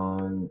depends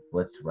on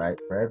what's right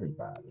for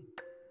everybody.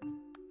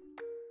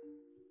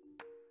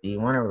 Do you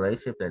want a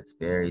relationship that's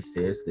very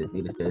serious to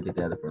be to stay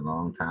together for a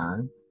long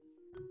time?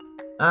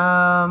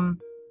 Um,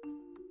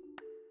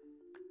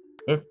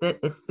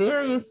 if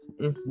serious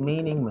is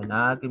meaning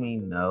monogamy,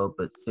 no,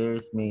 but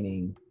serious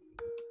meaning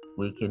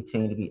we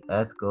continue to be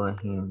ethical and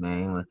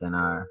humane within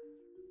our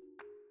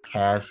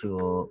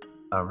casual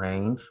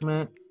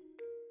arrangements,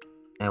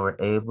 and we're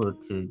able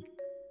to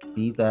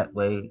be that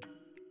way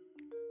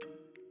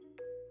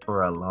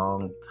for a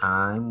long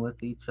time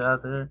with each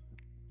other,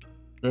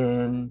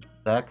 then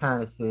that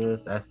kind of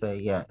serious, I say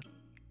yes.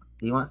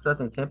 Do you want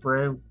something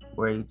temporary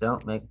where you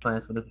don't make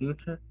plans for the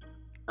future?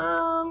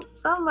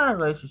 Some of my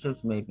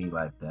relationships may be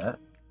like that.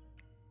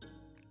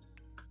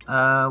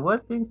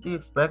 What things do you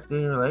expect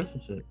in your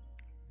relationship?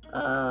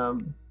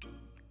 Um,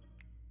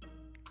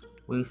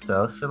 we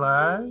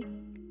socialize,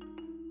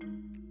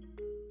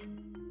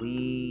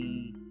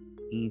 we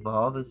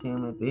evolve as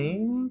human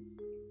beings,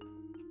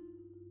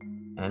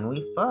 and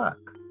we fuck.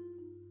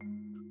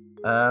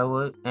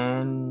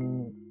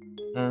 And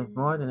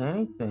more than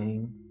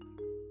anything,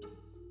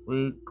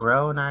 we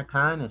grow in our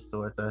kindness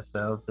towards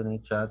ourselves and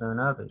each other and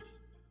others.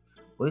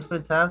 We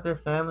spend time with their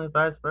family,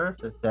 vice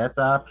versa. That's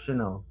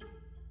optional.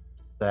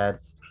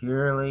 That's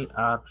purely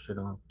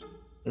optional.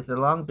 It's a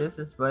long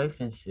distance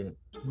relationship.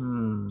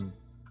 Hmm.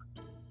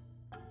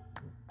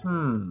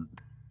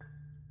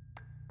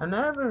 I've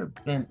never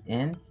been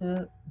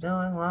into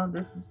doing long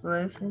distance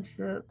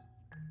relationships.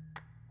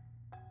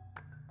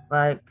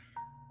 Like,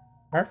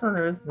 that's one of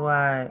the reasons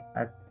why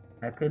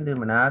I couldn't do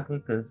monogamy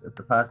because of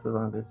the possible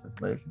long distance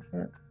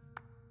relationship.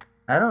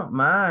 I don't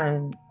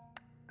mind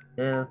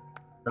if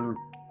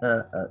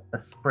a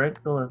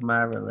sprinkle of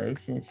my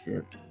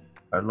relationships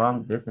are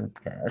long distance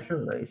casual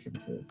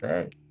relationships.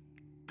 Hey,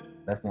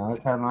 that's the only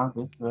kind of long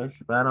distance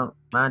relationship I don't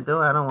mind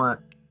doing. I don't want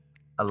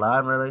a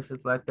lot of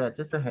relationships like that.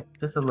 Just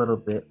a little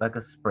bit, like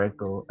a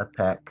sprinkle, a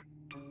peck.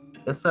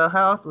 If so,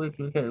 how often we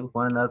communicate with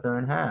one another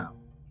and how?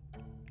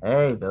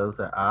 Hey, those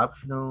are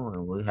optional,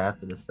 and we have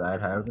to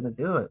decide how we're gonna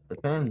do it.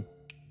 Depends.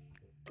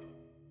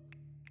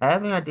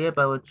 Having an idea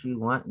about what you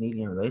want, need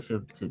in a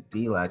relationship to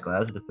be like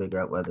allows you to figure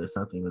out whether it's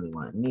something you really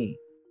want and need.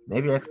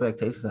 Maybe your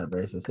expectations are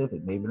very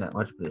specific. Maybe not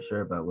 100%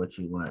 sure about what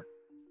you want.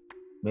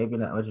 Maybe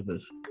not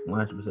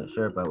 100%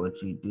 sure about what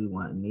you do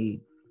want and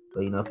need,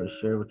 but you know for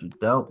sure what you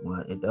don't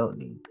want and don't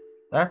need.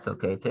 That's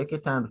okay. Take your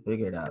time to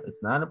figure it out.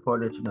 It's not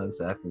important that you know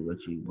exactly what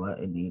you want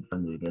and need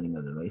from the beginning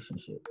of the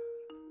relationship.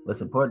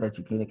 What's important that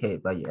you communicate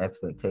about your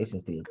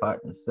expectations to your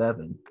partner.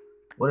 Seven,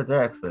 what are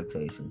their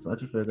expectations?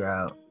 Once you figure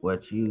out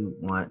what you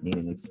want, need,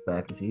 and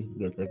expect, it's easy to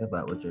get thinking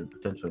about what your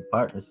potential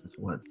partner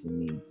wants and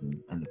needs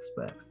and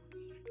expects.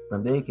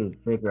 From there, you can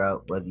figure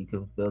out whether you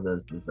can fulfill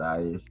those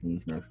desires,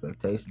 needs, and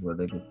expectations, whether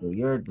they can fulfill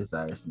your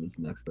desires, needs,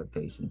 and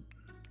expectations.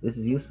 This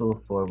is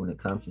useful for when it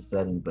comes to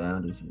setting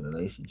boundaries in your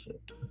relationship.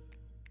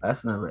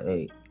 That's number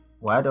 8.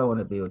 Why do I want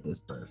to be with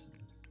this person?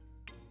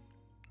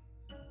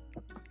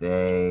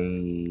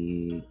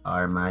 They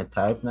are my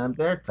type and I'm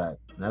their type.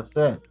 Enough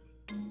said.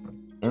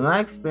 In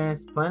my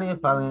experience, plenty of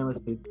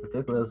polyamorous people,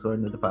 particularly those who are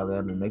new to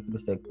polyamory, make the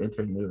mistake of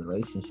entering new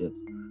relationships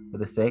for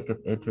the sake of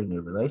entering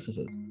new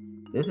relationships.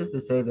 This is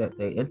to say that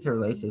they enter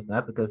relationships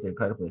not because they're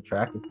incredibly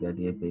attracted to the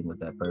idea of being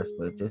with that person,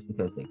 but just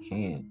because they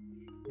can.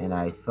 And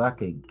I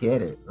fucking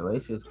get it.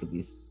 Relationships can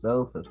be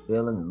so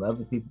fulfilling and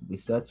loving people can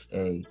be such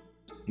a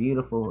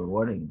beautiful,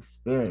 rewarding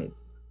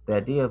experience. The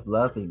idea of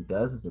loving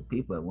dozens of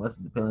people at once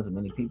is appealing to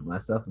many people,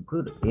 myself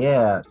included.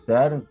 Yeah,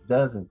 that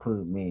does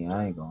include me.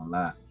 I ain't gonna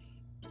lie.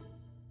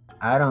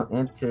 I don't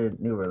enter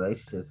new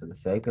relationships for the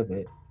sake of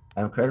it.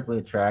 I'm incredibly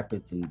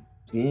attracted to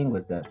being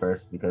with that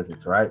person because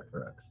it's right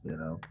for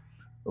us.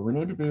 But we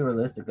need to be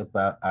realistic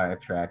about our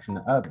attraction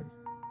to others.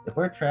 If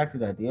we're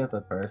attracted to the idea of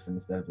a person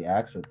instead of the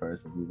actual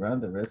person, we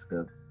run the risk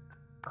of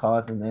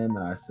causing them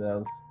and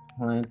ourselves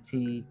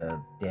plenty of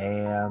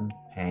damn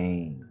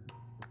pain.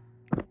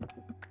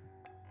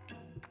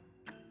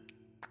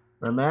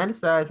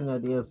 Romanticizing the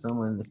idea of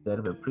someone instead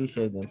of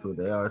appreciating them for who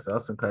they are is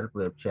also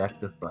incredibly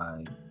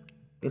objectifying.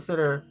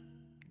 Consider,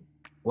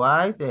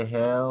 why the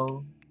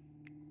hell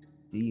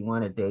do you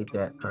want to date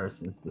that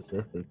person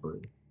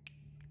specifically?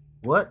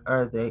 What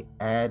are they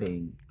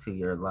adding to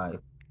your life?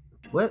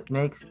 What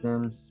makes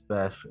them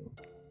special?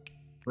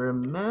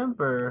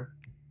 Remember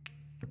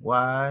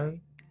why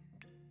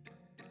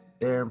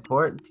they're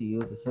important to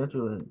you is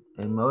essential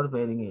in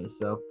motivating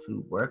yourself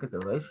to work at the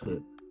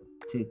relationship.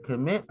 To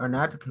commit or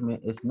not to commit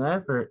is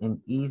never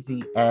an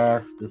easy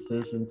ass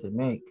decision to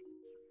make.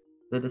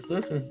 The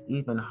decision is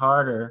even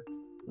harder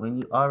when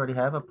you already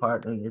have a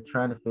partner and you're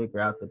trying to figure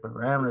out the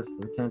parameters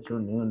of potential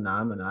new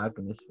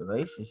non-monogamous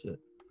relationship.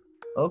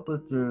 Hopefully,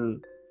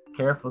 through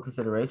careful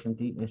consideration,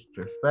 deep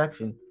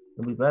introspection,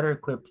 you'll be better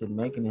equipped to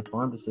make an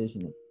informed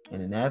decision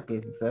and to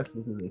navigate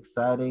successfully through the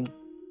exciting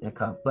and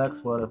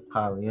complex world of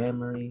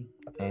polyamory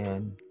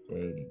and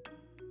dating.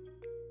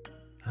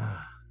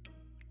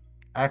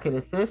 I can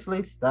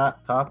officially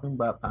stop talking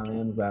about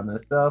polyamory by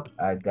myself.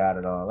 I got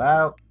it all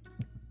out.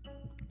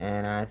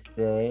 And I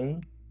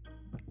say,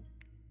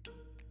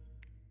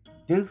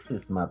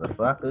 deuces,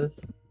 motherfuckers.